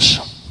 it is.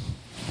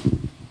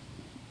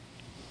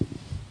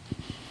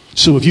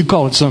 So if you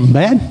call it something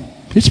bad,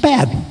 it's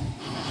bad.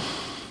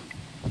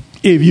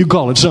 If you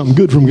call it something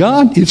good from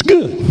God, it's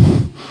good.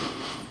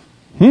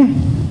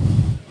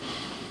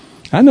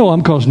 I know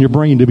I'm causing your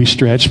brain to be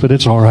stretched, but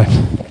it's all right.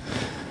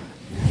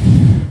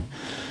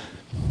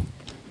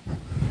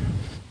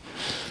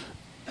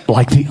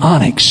 Like the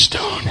onyx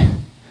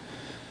stone.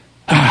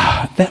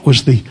 That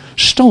was the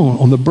stone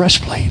on the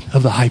breastplate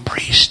of the high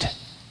priest.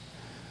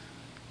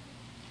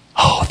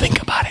 Oh,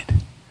 think about it.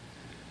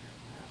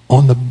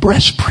 On the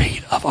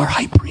breastplate of our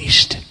high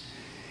priest,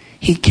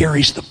 he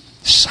carries the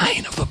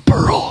sign of the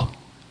pearl,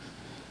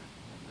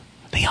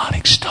 the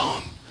onyx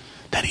stone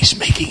that he's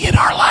making in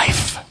our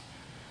life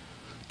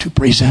to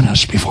present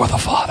us before the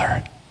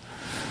Father.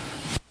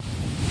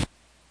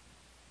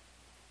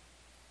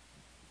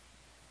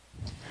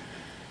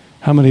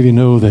 How many of you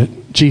know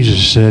that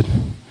Jesus said,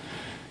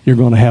 you're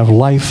going to have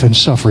life and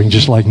suffering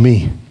just like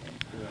me?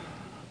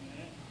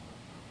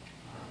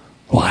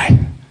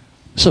 Why?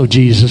 So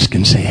Jesus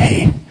can say,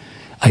 hey,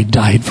 I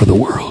died for the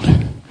world.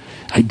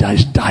 I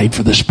died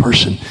for this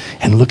person.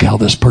 And look how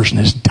this person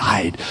has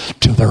died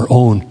to their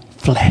own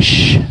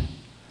flesh.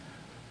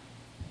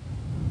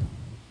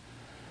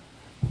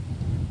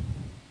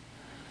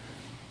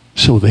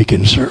 So they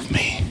can serve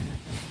me.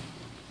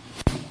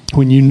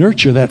 When you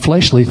nurture that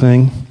fleshly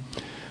thing,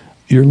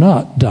 you're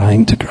not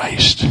dying to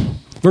Christ.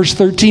 Verse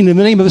 13, and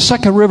the name of the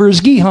second river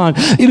is Gihon.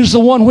 It is the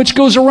one which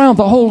goes around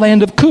the whole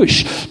land of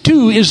Cush.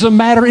 2 is the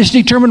matter is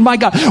determined by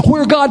God.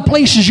 Where God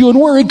places you and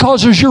where He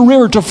causes your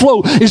river to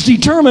flow is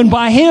determined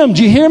by Him.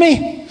 Do you hear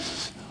me?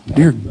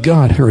 Dear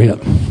God, hurry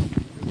up.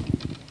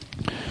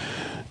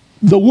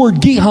 The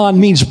word Gihon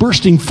means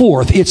bursting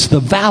forth. It's the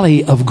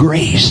valley of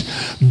grace.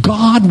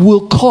 God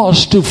will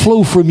cause to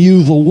flow from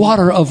you the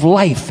water of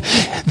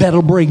life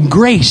that'll bring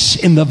grace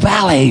in the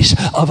valleys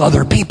of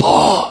other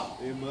people.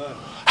 Amen.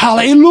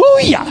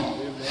 Hallelujah.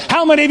 Amen.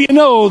 How many of you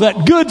know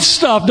that good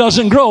stuff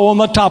doesn't grow on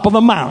the top of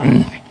the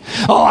mountain?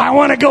 Oh, I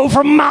want to go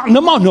from mountain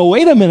to mountain. No,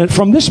 wait a minute.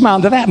 From this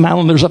mountain to that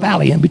mountain, there's a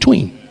valley in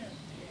between.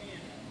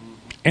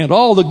 And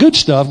all the good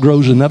stuff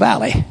grows in the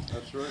valley.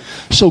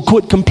 So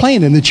quit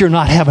complaining that you're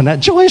not having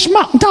that joyous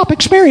mountaintop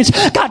experience.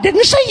 God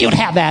didn't say you'd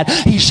have that.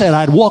 He said,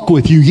 I'd walk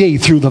with you, yea,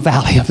 through the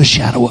valley of the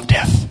shadow of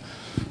death.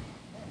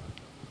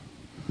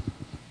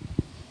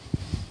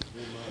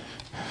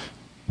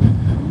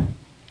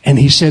 And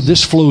He said,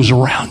 this flows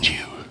around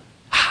you.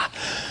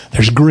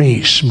 There's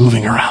grace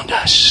moving around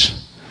us.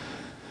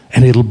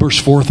 And it'll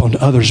burst forth onto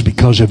others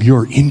because of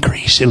your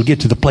increase. It'll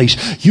get to the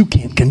place you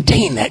can't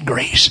contain that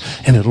grace,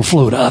 and it'll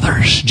flow to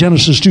others.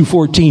 Genesis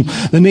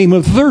 2:14. The name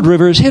of the third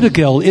river is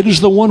Hiddekel. It is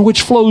the one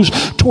which flows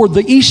toward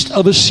the east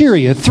of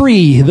Assyria.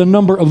 3, the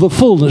number of the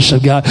fullness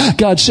of God.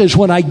 God says,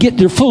 when I get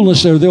their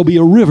fullness there'll be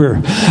a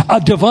river. A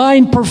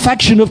divine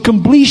perfection of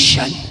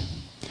completion.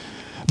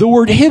 The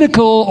word Hiddekel,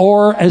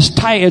 or as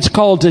it's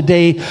called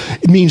today,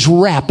 it means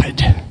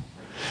rapid.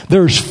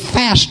 There's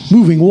fast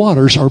moving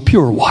waters or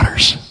pure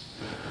waters.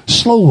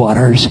 Slow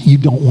waters you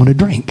don't want to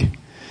drink.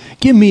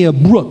 Give me a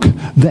brook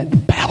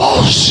that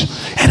babbles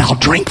and I'll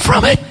drink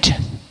from it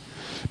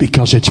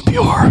because it's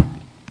pure.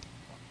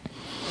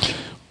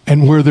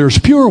 And where there's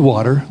pure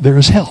water, there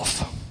is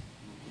health.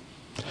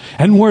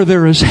 And where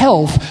there is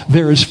health,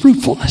 there is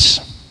fruitfulness.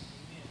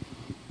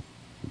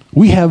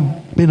 We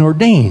have been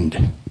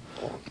ordained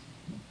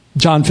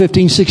John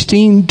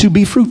 15:16, to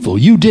be fruitful.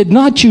 You did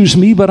not choose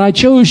me, but I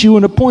chose you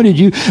and appointed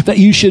you that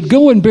you should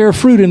go and bear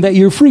fruit and that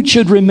your fruit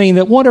should remain,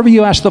 that whatever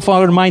you ask the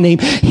Father in my name,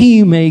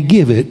 he may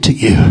give it to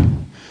you.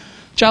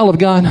 Child of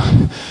God,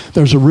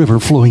 there's a river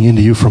flowing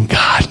into you from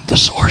God, the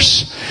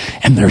source.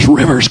 And there's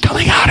rivers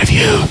coming out of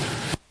you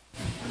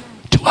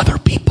to other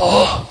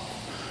people.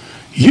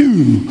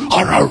 You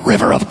are a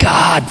river of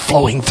God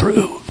flowing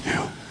through.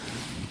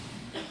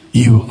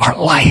 You are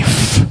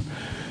life.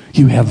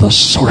 You have the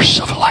source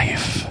of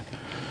life.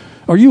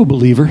 Are you a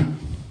believer?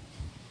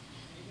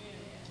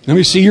 Let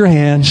me see your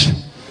hands.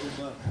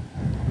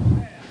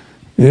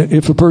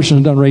 If the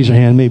person doesn't raise a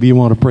hand, maybe you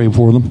want to pray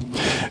for them.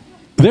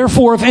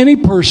 Therefore, if any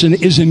person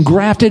is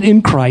engrafted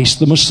in Christ,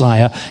 the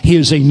Messiah, he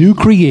is a new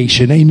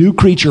creation, a new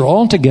creature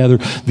altogether.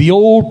 The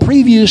old,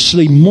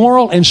 previously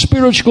moral and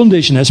spiritual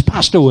condition has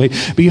passed away.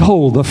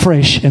 Behold, the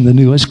fresh and the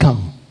new has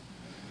come.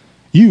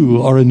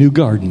 You are a new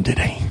garden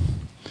today.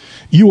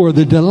 You are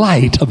the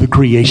delight of the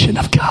creation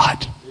of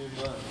God.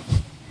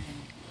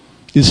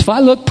 If I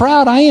look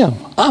proud, I am.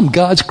 I'm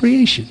God's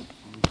creation.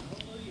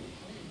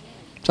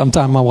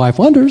 Sometimes my wife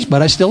wonders,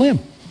 but I still am.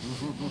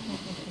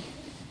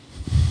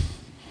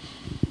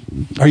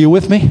 Are you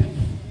with me?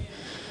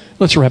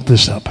 Let's wrap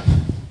this up.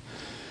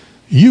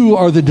 You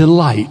are the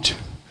delight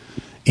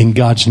in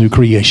God's new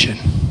creation.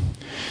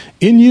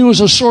 In you is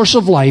a source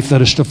of life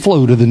that is to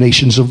flow to the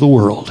nations of the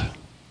world.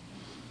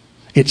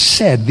 It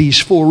said these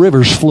 4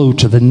 rivers flow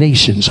to the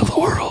nations of the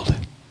world.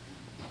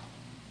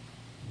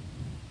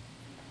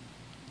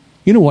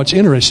 You know what's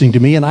interesting to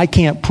me, and I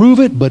can't prove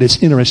it, but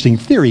it's interesting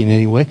theory in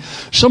any way.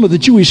 Some of the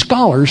Jewish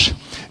scholars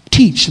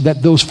teach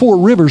that those 4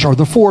 rivers are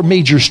the 4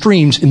 major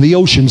streams in the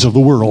oceans of the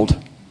world.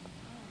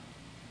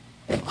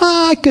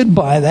 I could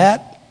buy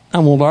that. I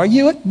won't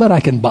argue it, but I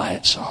can buy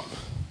it some.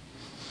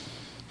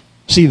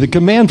 See, the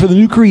command for the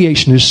new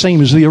creation is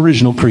same as the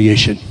original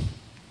creation.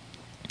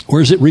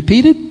 Where is it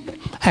repeated?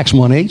 Acts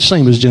 1:8,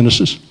 same as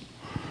Genesis.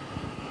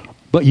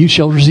 But you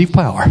shall receive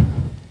power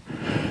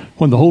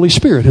when the Holy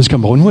Spirit has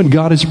come on. When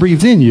God has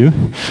breathed in you,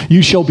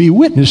 you shall be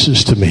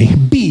witnesses to me.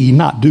 Be,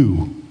 not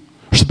do.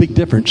 There's a big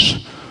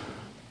difference.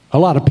 A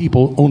lot of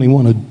people only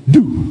want to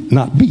do,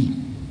 not be.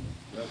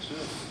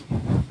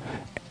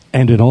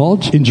 And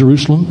in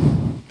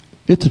Jerusalem,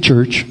 at the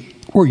church,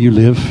 where you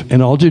live,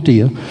 in all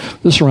Judea,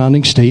 the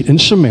surrounding state, and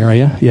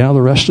Samaria,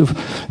 the rest of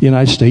the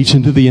United States,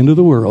 into the end of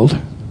the world.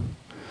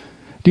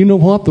 Do you know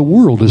what? The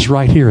world is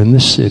right here in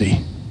this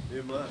city.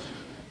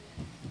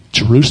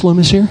 Jerusalem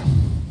is here.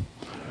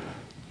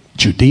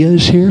 Judea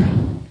is here.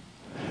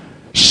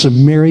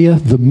 Samaria,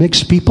 the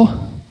mixed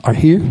people, are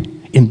here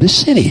in this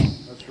city.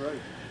 That's right.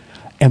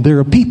 And there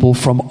are people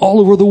from all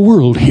over the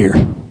world here.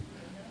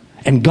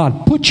 And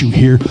God put you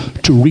here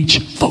to reach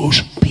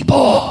those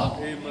people.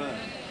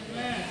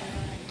 Amen.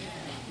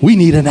 We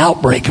need an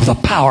outbreak of the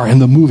power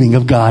and the moving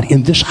of God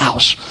in this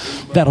house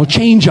that'll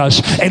change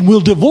us, and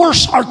we'll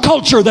divorce our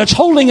culture that's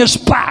holding us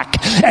back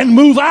and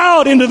move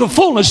out into the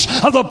fullness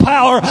of the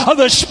power of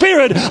the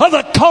Spirit of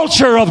the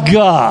culture of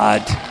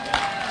God.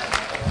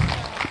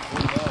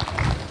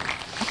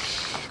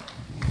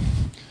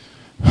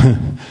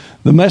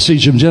 The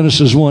message of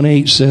Genesis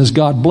 1:8 says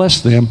God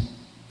blessed them,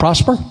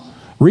 prosper,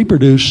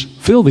 reproduce,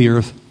 fill the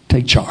earth,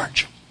 take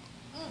charge.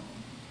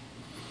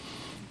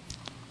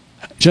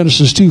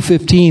 Genesis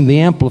 2:15, the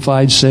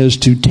Amplified, says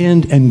to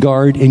tend and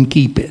guard and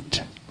keep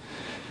it.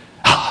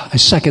 A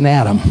second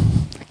Adam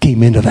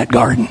came into that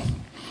garden,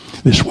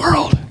 this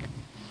world.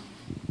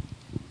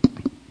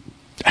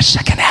 A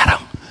second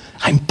Adam.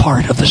 I'm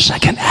part of the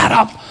second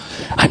Adam.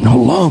 I'm no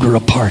longer a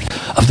part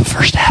of the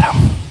first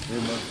Adam.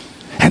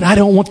 And I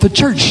don't want the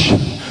church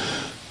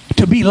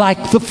to be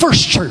like the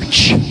first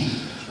church.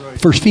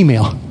 First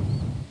female.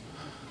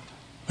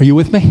 Are you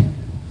with me?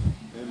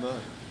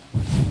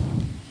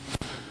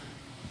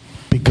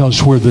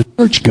 Because where the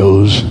church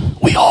goes,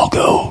 we all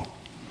go.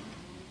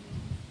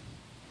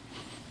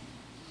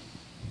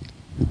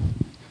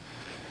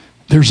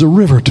 There's a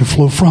river to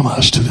flow from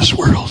us to this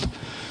world.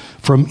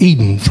 From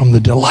Eden, from the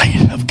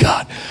delight of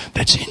God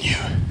that's in you.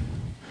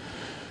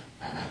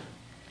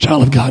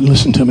 Child of God,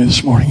 listen to me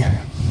this morning.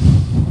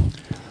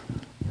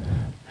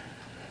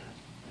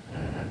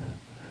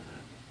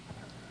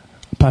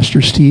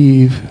 Pastor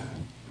Steve,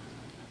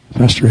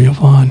 Pastor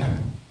Yvonne,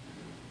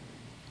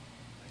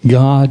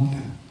 God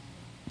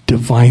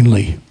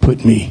divinely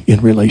put me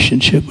in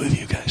relationship with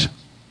you guys.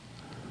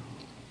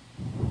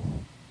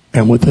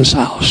 And with this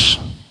house.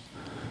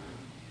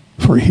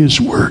 For His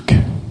work.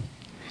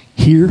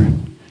 Here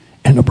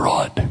and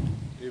abroad.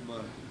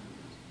 Amen.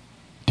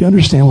 Do you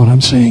understand what I'm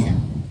saying?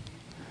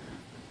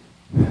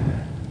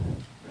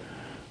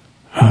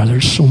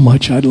 There's so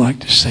much I'd like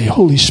to say.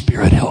 Holy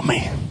Spirit, help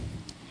me.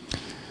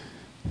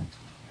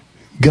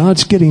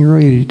 God's getting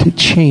ready to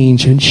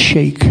change and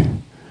shake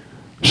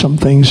some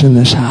things in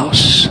this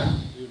house.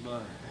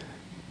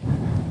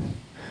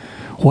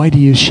 Why do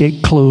you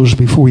shake clothes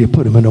before you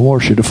put them in the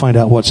washer to find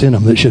out what's in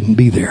them that shouldn't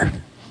be there?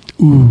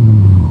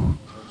 Ooh.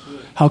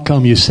 How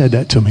come you said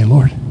that to me,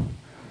 Lord?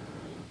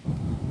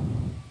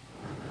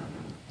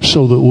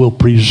 so that we'll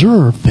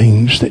preserve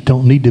things that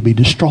don't need to be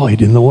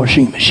destroyed in the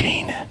washing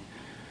machine.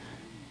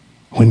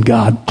 When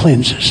God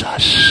cleanses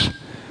us,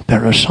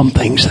 there are some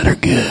things that are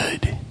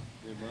good.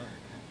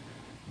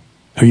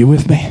 Are you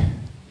with me?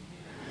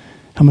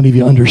 How many of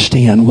you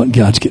understand what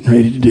God's getting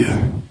ready to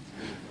do?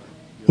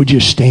 Would you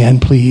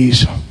stand,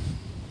 please?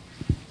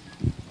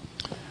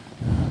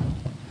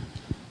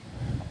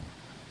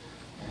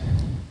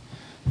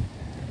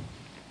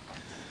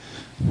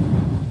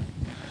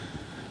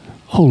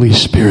 Holy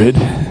Spirit,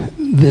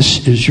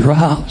 this is your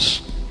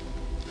house.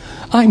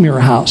 I'm your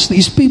house.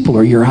 These people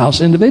are your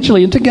house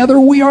individually, and together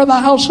we are the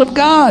house of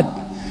God.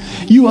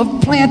 You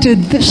have planted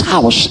this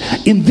house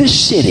in this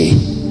city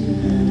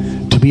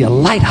to be a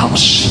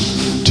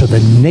lighthouse to the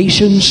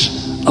nations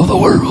of the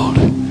world.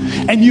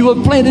 And you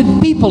have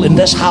planted people in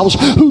this house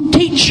who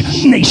teach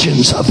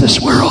nations of this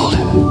world.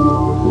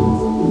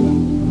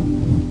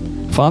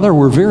 Father,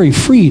 we're very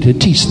free to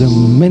teach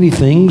them many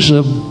things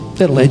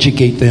that'll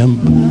educate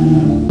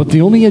them. But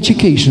the only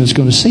education that's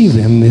going to save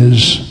them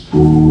is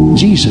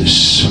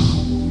Jesus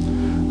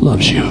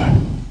loves you.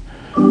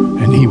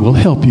 And He will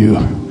help you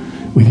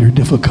with your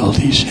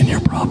difficulties and your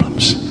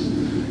problems.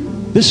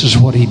 This is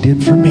what He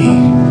did for me.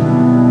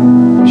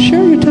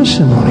 Share your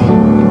testimony.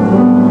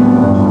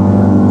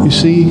 You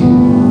see,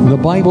 the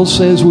Bible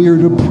says we are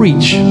to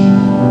preach.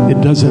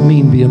 It doesn't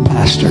mean be a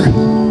pastor.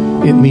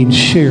 It means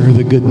share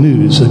the good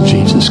news of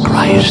Jesus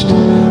Christ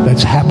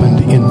that's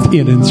happened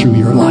in and through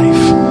your life.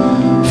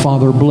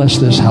 Father, bless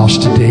this house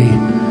today,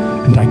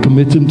 and I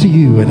commit them to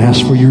you and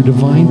ask for your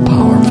divine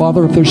power.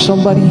 Father, if there's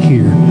somebody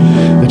here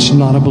that's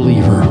not a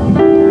believer,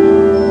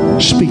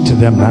 speak to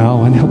them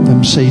now and help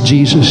them say,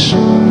 Jesus,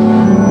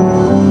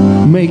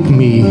 make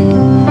me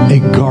a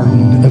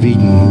garden of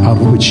Eden out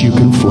of which you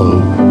can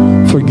flow.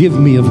 Forgive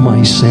me of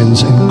my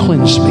sins and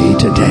cleanse me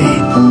today.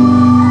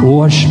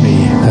 Wash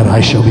me that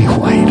I shall be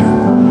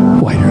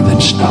whiter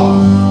than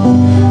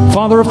snow.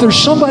 Father, if there's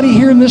somebody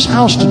here in this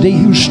house today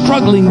who's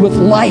struggling with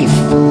life,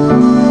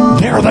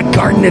 they're the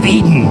Garden of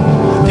Eden.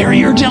 They're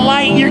your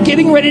delight. You're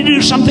getting ready to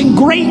do something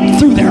great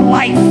through their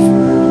life.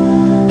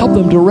 Help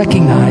them to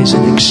recognize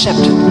and accept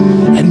it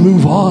and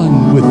move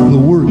on with the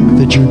work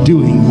that you're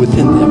doing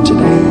within them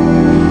today.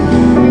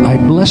 I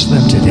bless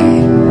them today,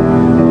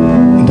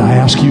 and I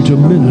ask you to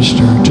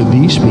minister to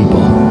these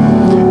people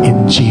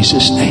in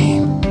Jesus'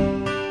 name.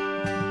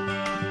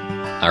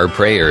 Our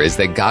prayer is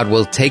that God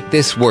will take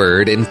this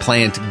word and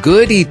plant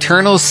good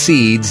eternal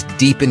seeds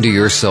deep into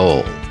your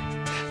soul.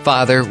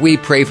 Father, we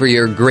pray for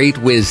your great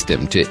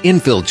wisdom to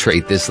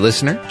infiltrate this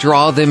listener,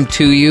 draw them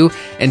to you,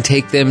 and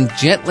take them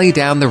gently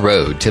down the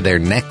road to their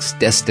next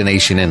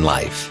destination in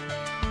life.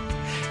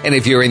 And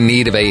if you're in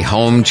need of a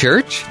home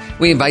church,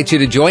 we invite you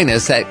to join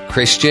us at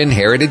Christian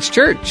Heritage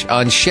Church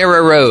on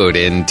Shera Road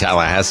in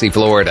Tallahassee,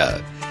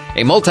 Florida.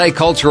 A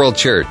multicultural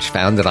church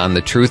founded on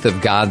the truth of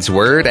God's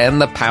Word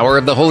and the power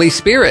of the Holy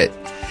Spirit.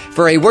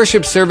 For a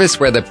worship service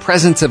where the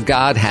presence of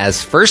God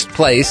has first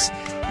place,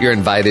 you're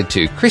invited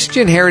to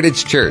Christian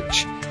Heritage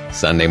Church.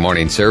 Sunday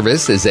morning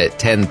service is at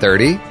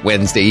 10:30,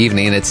 Wednesday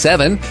evening at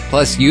 7,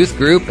 plus youth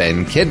group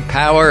and kid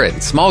power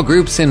and small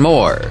groups and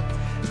more.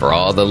 For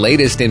all the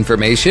latest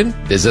information,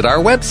 visit our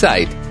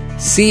website,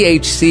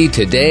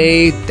 chctoday.com.